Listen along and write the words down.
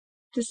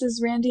This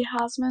is Randy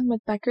Hausman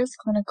with Becker's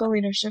Clinical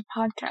Leadership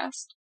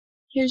Podcast.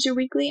 Here's your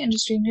weekly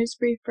industry news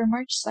brief for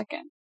March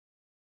 2nd.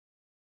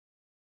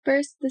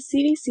 First, the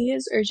CDC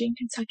is urging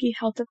Kentucky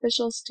health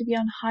officials to be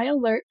on high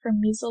alert for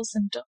measles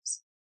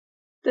symptoms.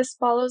 This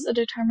follows a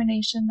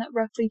determination that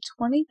roughly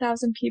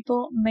 20,000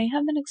 people may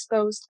have been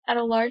exposed at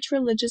a large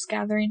religious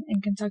gathering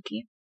in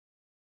Kentucky.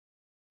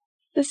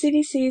 The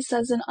CDC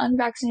says an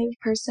unvaccinated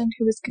person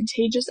who was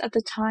contagious at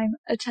the time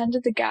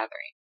attended the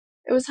gathering.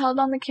 It was held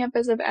on the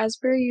campus of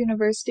Asbury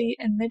University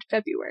in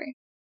mid-February.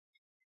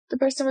 The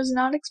person was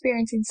not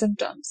experiencing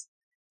symptoms.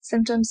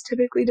 Symptoms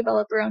typically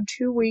develop around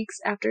 2 weeks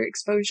after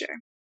exposure.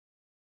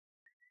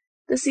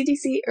 The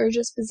CDC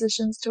urges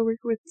physicians to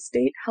work with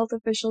state health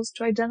officials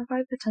to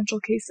identify potential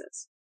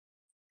cases.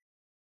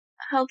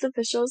 Health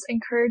officials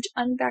encourage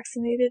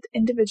unvaccinated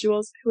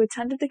individuals who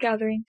attended the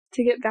gathering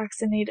to get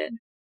vaccinated.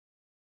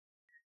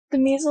 The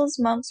measles,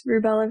 mumps,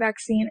 rubella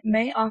vaccine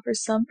may offer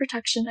some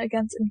protection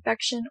against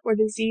infection or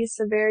disease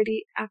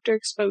severity after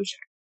exposure.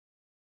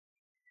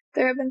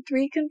 There have been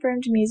 3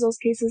 confirmed measles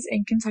cases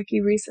in Kentucky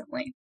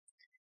recently.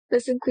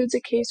 This includes a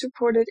case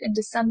reported in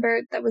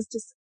December that was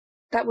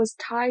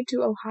tied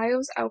to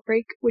Ohio's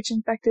outbreak, which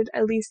infected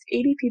at least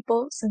 80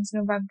 people since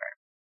November.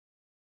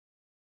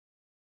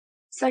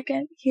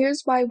 Second,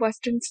 here's why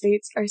Western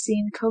states are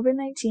seeing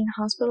COVID-19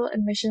 hospital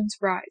admissions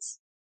rise.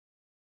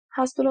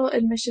 Hospital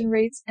admission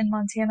rates in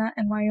Montana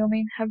and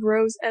Wyoming have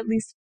rose at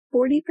least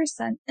 40%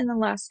 in the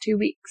last 2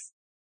 weeks.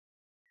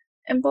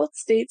 In both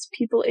states,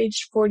 people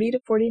aged 40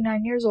 to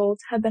 49 years old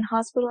have been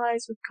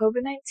hospitalized with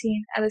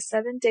COVID-19 at a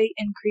 7-day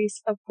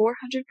increase of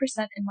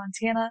 400% in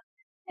Montana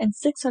and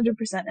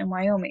 600% in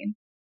Wyoming.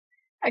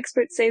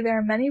 Experts say there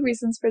are many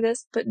reasons for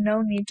this, but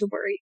no need to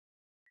worry.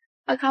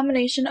 A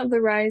combination of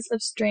the rise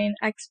of strain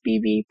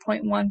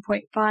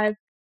XBB.1.5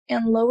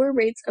 and lower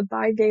rates of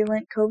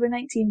bivalent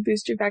COVID-19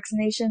 booster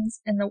vaccinations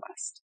in the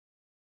West.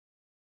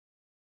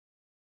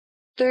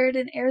 Third,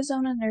 an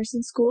Arizona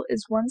nursing school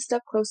is one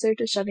step closer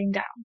to shutting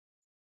down.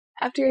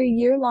 After a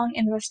year-long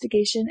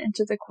investigation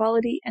into the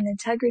quality and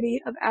integrity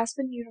of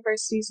Aspen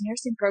University's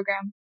nursing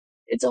program,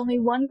 it's only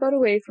one vote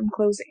away from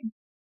closing.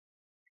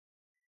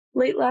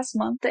 Late last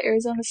month, the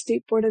Arizona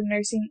State Board of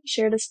Nursing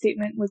shared a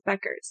statement with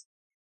Becker's.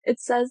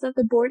 It says that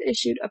the board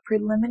issued a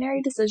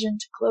preliminary decision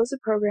to close the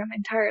program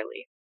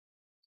entirely.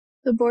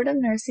 The Board of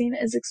Nursing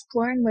is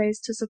exploring ways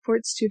to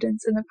support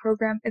students in the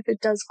program if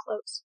it does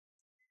close.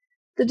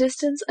 The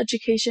Distance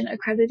Education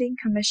Accrediting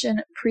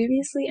Commission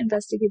previously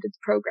investigated the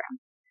program.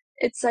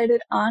 It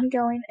cited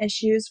ongoing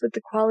issues with the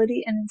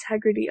quality and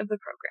integrity of the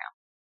program.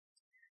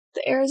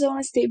 The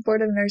Arizona State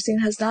Board of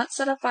Nursing has not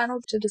set a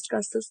final to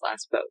discuss this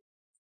last vote.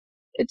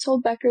 It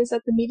told Becker's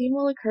that the meeting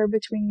will occur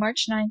between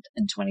March 9th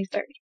and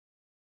 23rd.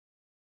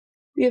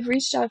 We have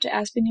reached out to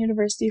Aspen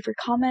University for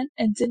comment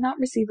and did not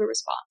receive a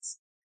response.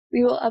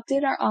 We will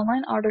update our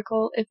online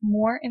article if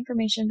more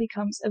information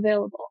becomes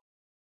available.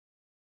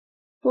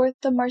 Fourth,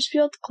 the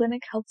Marshfield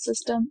Clinic Health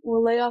System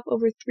will lay off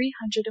over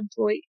 300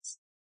 employees.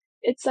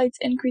 It cites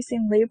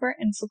increasing labor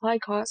and supply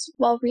costs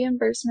while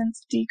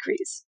reimbursements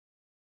decrease.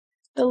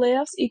 The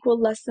layoffs equal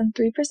less than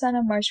 3%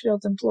 of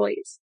Marshfield's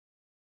employees.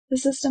 The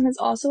system is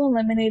also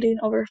eliminating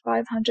over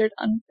 500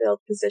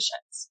 unfilled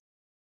positions.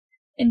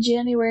 In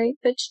January,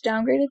 Fitch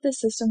downgraded the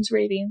system's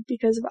rating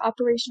because of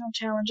operational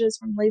challenges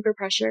from labor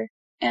pressure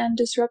and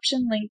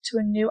disruption linked to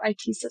a new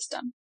IT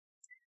system.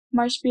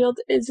 Marshfield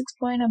is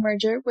exploring a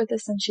merger with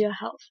Essentia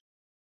Health.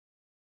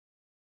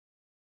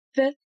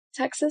 Fifth,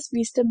 Texas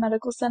Vista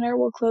Medical Center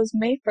will close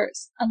May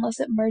 1st unless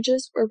it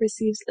merges or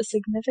receives a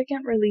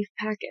significant relief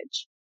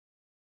package.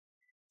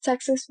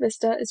 Texas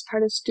Vista is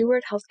part of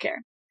Steward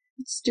Healthcare.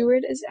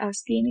 Steward is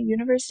asking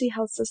University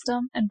Health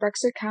System and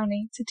Berkshire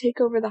County to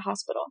take over the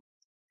hospital.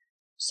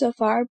 So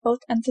far,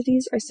 both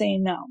entities are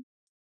saying no.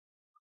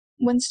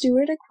 When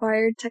Steward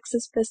acquired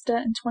Texas Vista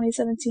in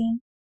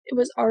 2017, it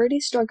was already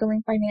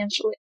struggling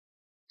financially.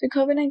 The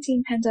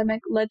COVID-19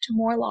 pandemic led to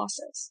more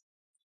losses.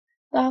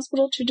 The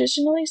hospital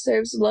traditionally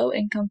serves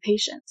low-income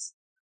patients.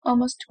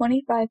 Almost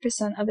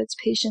 25% of its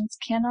patients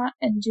cannot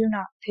and do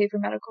not pay for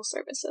medical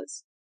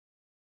services.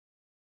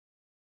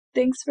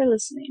 Thanks for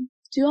listening.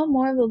 Do you want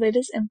more of the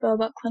latest info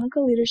about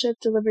clinical leadership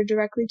delivered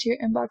directly to your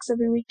inbox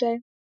every weekday?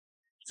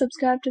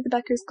 Subscribe to the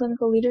Becker's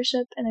Clinical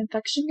Leadership and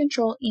Infection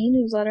Control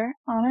e-newsletter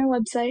on our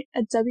website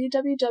at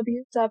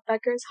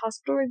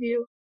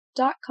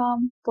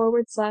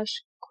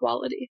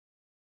www.beckershospitalreview.com/quality.